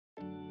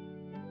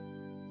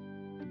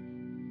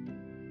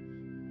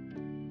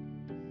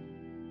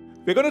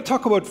We're going to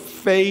talk about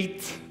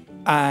faith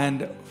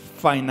and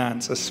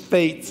finances,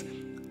 faith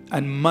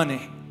and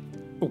money.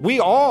 We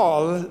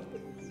all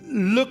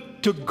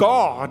look to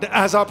God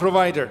as our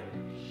provider.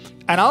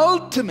 And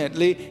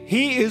ultimately,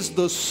 He is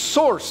the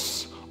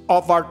source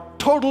of our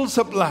total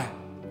supply.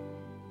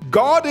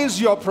 God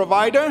is your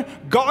provider.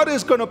 God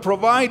is going to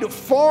provide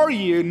for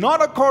you,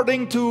 not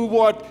according to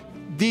what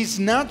these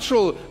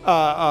natural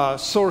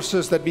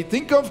sources that we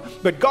think of,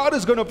 but God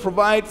is going to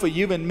provide for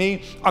you and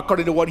me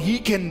according to what He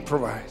can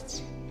provide.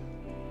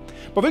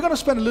 But we're going to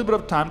spend a little bit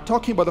of time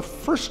talking about the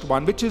first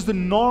one, which is the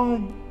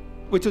norm,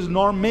 which is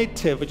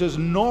normative, which is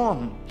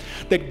norm,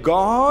 that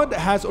God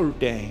has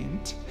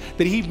ordained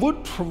that He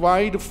would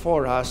provide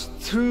for us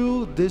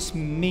through this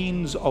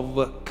means of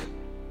work.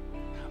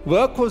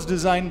 Work was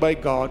designed by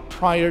God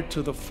prior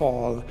to the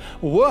fall.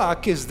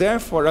 Work is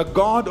therefore a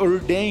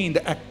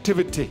God-ordained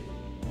activity.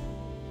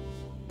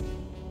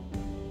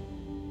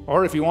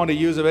 Or if you want to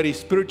use a very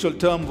spiritual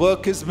term,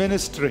 work is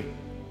ministry.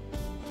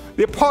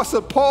 The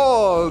Apostle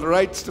Paul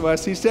writes to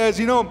us, he says,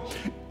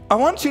 I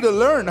want you to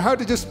learn how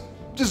to just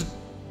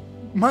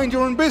mind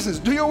your own business.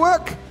 Do your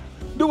work.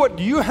 Do what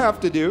you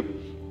have to do.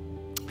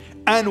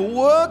 And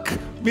work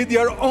with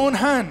your own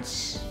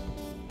hands.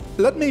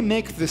 Let me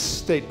make this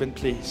statement,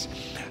 please.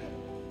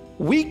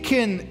 We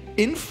can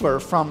infer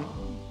from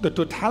the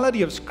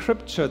totality of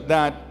Scripture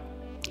that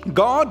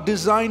God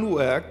designed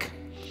work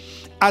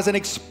as an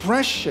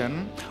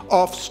expression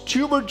of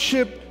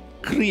stewardship,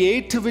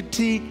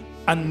 creativity,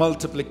 and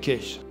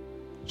multiplication.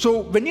 So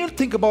when you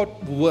think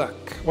about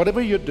work,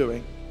 whatever you're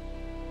doing,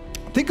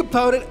 think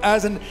about it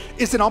as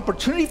it's an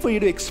opportunity for you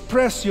to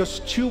express your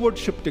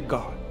stewardship to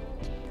God.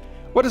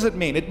 What does it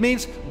mean? It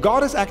means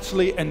God has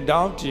actually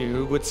endowed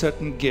you with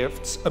certain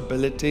gifts,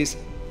 abilities,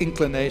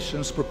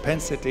 inclinations,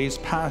 propensities,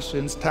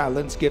 passions,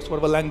 talents, gifts,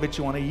 whatever language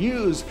you want to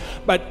use.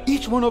 But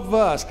each one of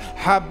us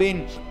have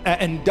been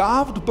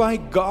endowed by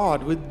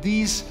God with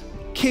these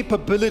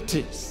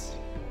capabilities.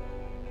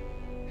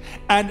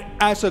 And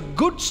as a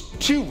good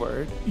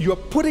steward, you're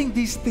putting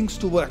these things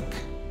to work.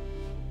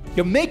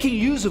 You're making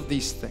use of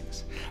these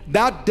things.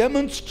 That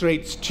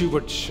demonstrates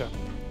stewardship,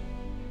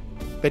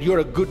 that you're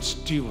a good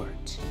steward.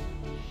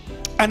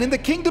 And in the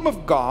kingdom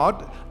of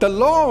God, the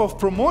law of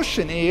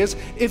promotion is,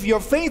 if you're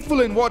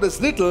faithful in what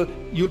is little,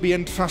 you'll be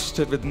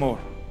entrusted with more.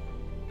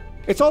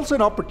 It's also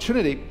an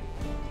opportunity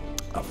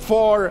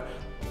for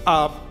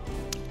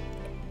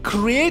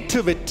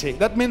creativity.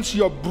 That means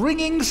you're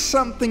bringing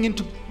something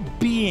into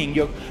being.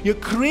 You're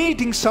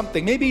creating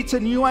something. Maybe it's a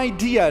new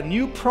idea, a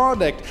new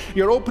product.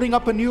 You're opening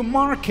up a new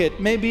market.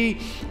 Maybe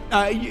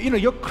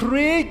you're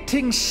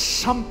creating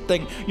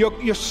something.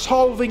 You're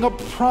solving a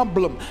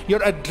problem.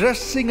 You're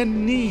addressing a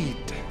need.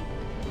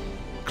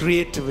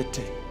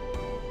 Creativity.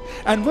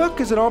 And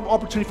work is an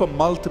opportunity for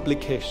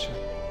multiplication.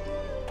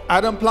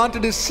 Adam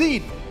planted his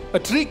seed. A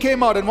tree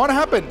came out, and what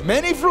happened?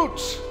 Many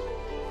fruits.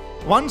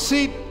 One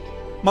seed,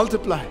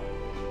 multiply.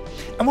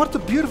 And what the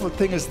beautiful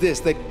thing is this,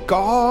 that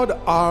God,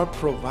 our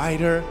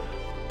provider,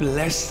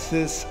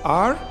 blesses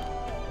our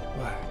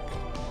work.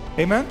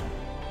 Amen?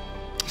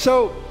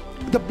 So,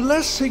 the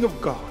blessing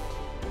of God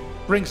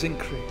brings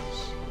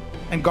increase.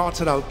 And God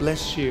said, I'll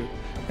bless you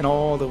in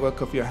all the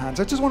work of your hands.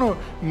 I just want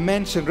to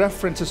mention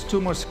references, two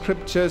more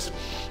scriptures.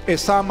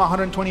 Is Psalm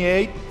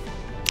 128,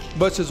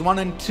 verses 1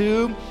 and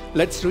 2.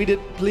 Let's read it,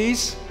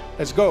 please.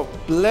 Let's go.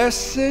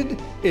 Blessed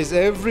is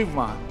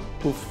everyone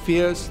who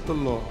fears the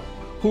Lord,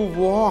 who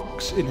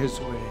walks in His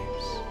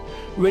ways.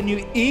 When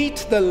you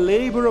eat the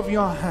labor of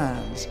your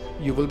hands,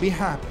 you will be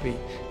happy,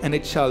 and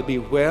it shall be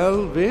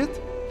well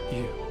with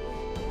you.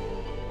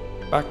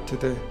 Back to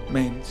the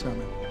main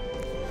sermon.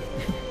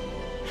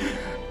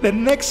 The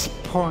next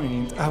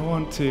point I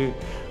want to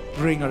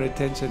bring our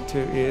attention to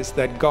is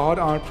that God,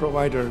 our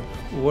provider,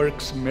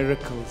 works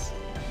miracles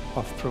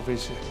of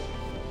provision.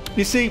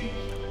 You see,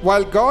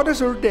 while God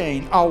has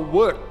ordained our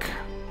work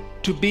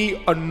to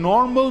be a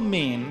normal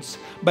means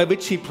by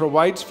which He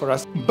provides for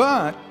us,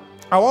 but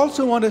I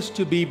also want us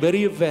to be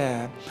very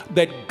aware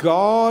that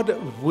God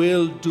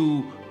will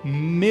do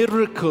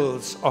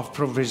miracles of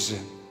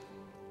provision.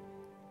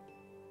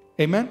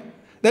 Amen?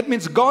 That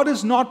means God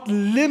is not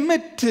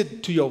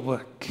limited to your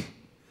work.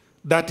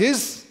 That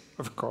is,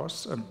 of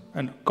course,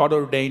 an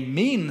God-ordained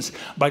means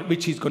by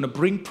which He's going to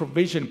bring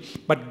provision.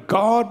 But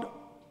God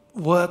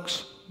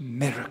works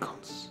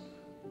miracles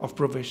of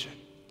provision.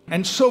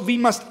 And so we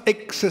must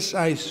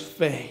exercise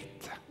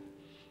faith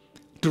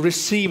to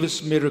receive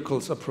His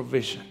miracles of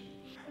provision.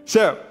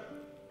 So,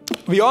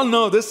 we all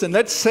know this, and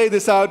let's say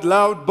this out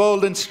loud,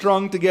 bold and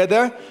strong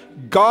together.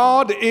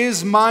 God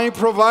is my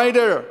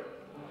provider.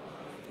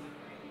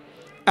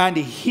 And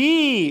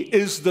He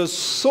is the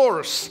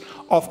source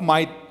of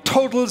my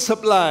total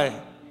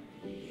supply.